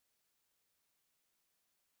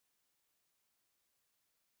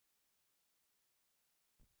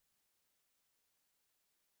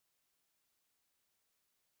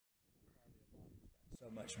So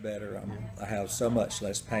much better. I have so much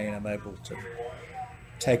less pain. I'm able to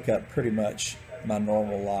take up pretty much my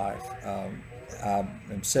normal life.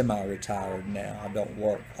 I'm semi-retired now. I don't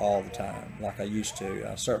work all the time like I used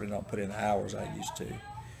to. I certainly don't put in the hours I used to.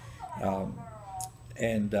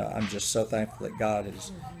 And I'm just so thankful that God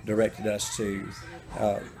has directed us to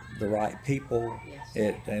the right people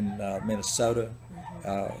in Minnesota.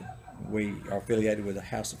 We are affiliated with the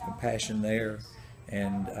House of Compassion there,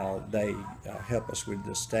 and they help us with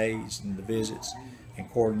the stays and the visits and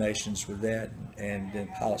coordinations with that, and then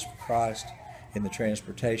Pilots for Christ in the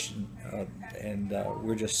transportation, and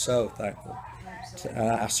we're just so thankful.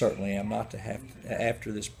 I certainly am, not to have to,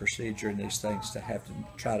 after this procedure and these things, to have to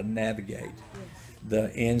try to navigate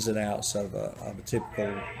the ins and outs of a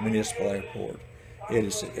typical municipal airport.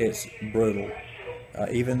 It's brutal,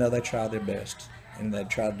 even though they try their best and they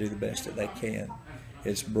try to do the best that they can.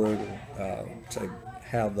 It's brutal to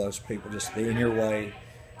have those people just be in your way.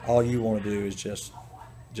 All you want to do is just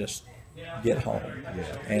get home.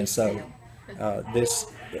 And so this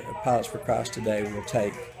Pilots for Christ today will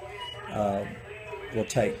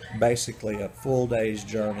take basically a full day's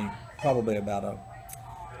journey, probably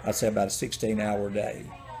I'd say about a 16-hour day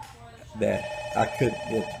that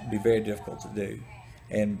it'd be very difficult to do,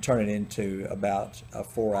 and turn it into about a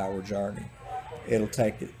 4-hour journey. It'll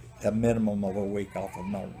take a minimum of a week off of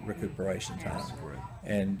my recuperation time.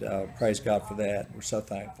 And praise God for that. We're so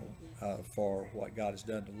thankful for what God has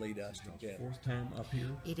done to lead us to get. Fourth time up here?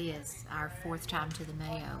 It is our fourth time to the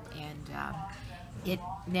Mayo, and it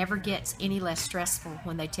never gets any less stressful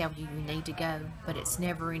when they tell you you need to go, but it's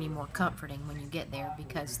never any more comforting when you get there,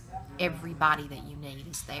 because everybody that you need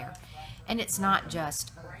is there. And it's not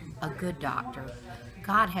just a good doctor.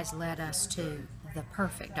 God has led us to the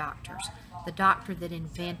perfect doctors, the doctor that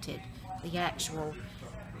invented the actual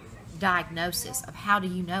diagnosis of how do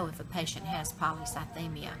you know if a patient has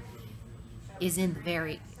polycythemia is in the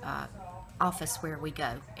very office where we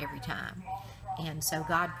go every time. And so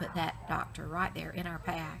God put that doctor right there in our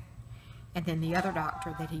path. And then the other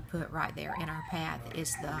doctor that he put right there in our path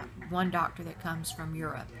is the one doctor that comes from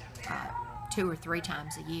Europe 2 or 3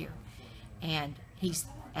 times a year. And he's,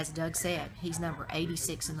 as Doug said, he's number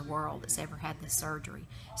 86 in the world that's ever had this surgery.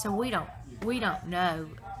 So we don't know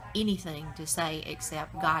anything to say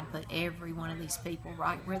except God put every one of these people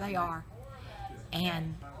right where they are.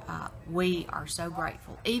 And we are so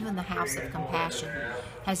grateful. Even the House of Compassion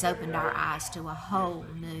has opened our eyes to a whole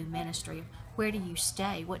new ministry of where do you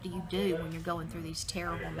stay? What do you do when you're going through these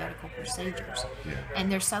terrible medical procedures?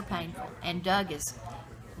 And they're so painful. And Doug is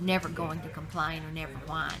never going to complain or never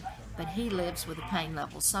whine, but he lives with a pain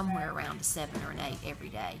level somewhere around a 7 or an 8 every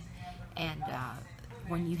day. And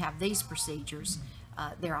when you have these procedures,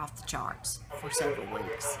 they're off the charts for several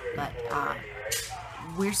weeks. But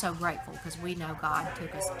we're so grateful because we know God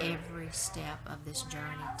took us every step of this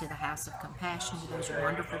journey to the House of Compassion, to those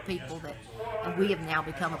wonderful people and we have now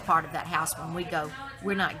become a part of that house. When we go,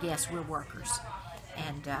 we're not guests, we're workers.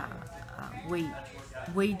 And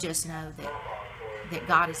we just know that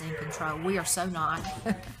God is in control. We are so not,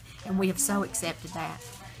 and we have so accepted that.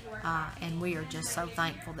 And we are just so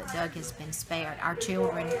thankful that Doug has been spared. Our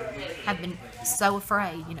children have been so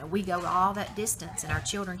afraid. You know, we go all that distance and our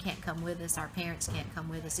children can't come with us, our parents can't come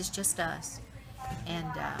with us. It's just us. And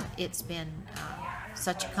it's been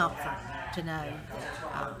such a comfort to know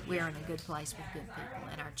that we're in a good place with good people,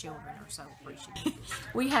 and our children are so appreciative.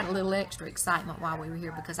 We had a little extra excitement while we were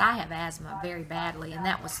here because I have asthma very badly, and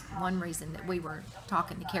that was one reason that we were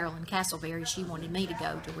talking to Carolyn Castleberry. She wanted me to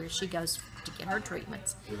go to where she goes to get her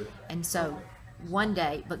treatments. And so one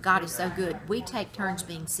day, but God is so good, we take turns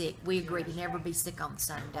being sick. We agree to never be sick on the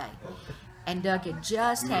same day. And Doug had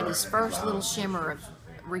just had his first little shimmer of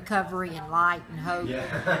recovery and light and hope,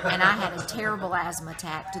 and I had a terrible asthma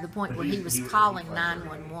attack to the point where he was calling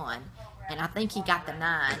 911, and I think he got the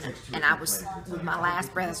 9, and I was, with my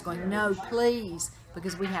last breath, I was going, no, please,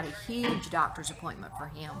 because we had a huge doctor's appointment for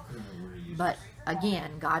him. But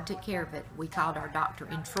again, God took care of it. We called our doctor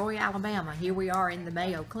in Troy, Alabama. Here we are in the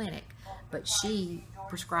Mayo Clinic, but she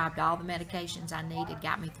prescribed all the medications I needed,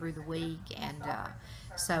 got me through the week, and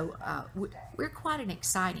so we're quite an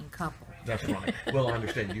exciting couple. That's right. Well, I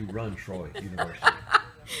understand you run Troy University.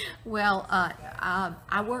 Well,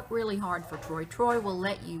 I work really hard for Troy. Troy will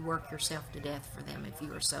let you work yourself to death for them if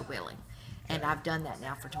you are so willing. And I've done that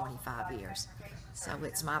now for 25 years. So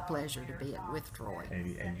it's my pleasure to be with Troy.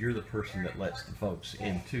 And you're the person that lets the folks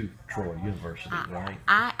into Troy University, right?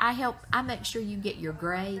 I help, I make sure you get your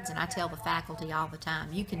grades, and I tell the faculty all the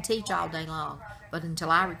time, you can teach all day long, but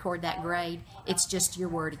until I record that grade, it's just your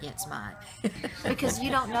word against mine. Because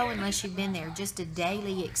you don't know unless you've been there, just a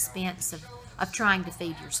daily expense of of trying to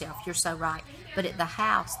feed yourself. You're so right. But at the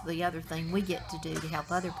house, the other thing we get to do to help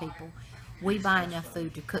other people, we buy enough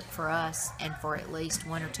food to cook for us and for at least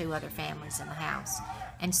 1 or 2 other families in the house.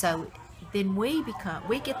 And so then we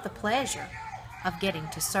get the pleasure of getting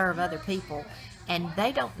to serve other people, and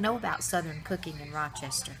they don't know about Southern cooking in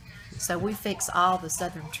Rochester. So we fix all the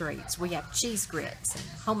Southern treats. We have cheese grits and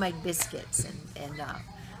homemade biscuits and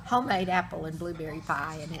homemade apple and blueberry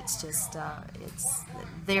pie, and it's just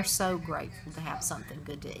they're so grateful to have something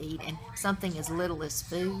good to eat, and something as little as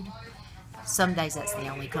food. Some days that's the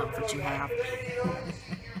only comfort you have.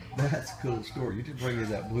 That's a cool story. You did bring me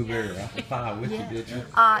that blueberry apple pie with you, did you?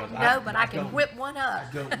 No, but I can whip one up.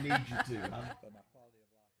 I don't need you to.